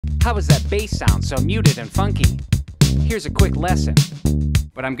How does that bass sound so muted and funky? Here's a quick lesson.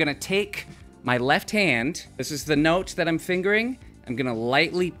 But I'm gonna take my left hand, this is the note that I'm fingering, I'm gonna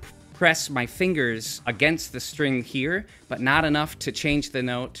lightly press my fingers against the string here, but not enough to change the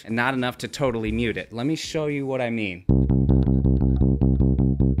note and not enough to totally mute it. Let me show you what I mean.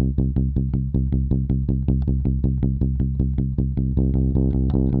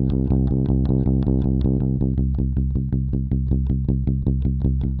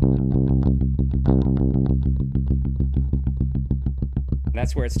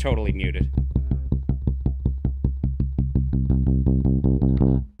 That's where it's totally muted.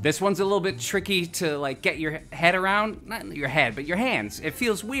 This one's a little bit tricky to like get your head around. Not your head, but your hands. It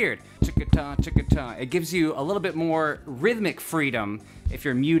feels weird. Chicka-ta, chicka-ta. It gives you a little bit more rhythmic freedom if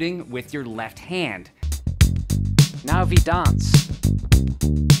you're muting with your left hand. Now we dance.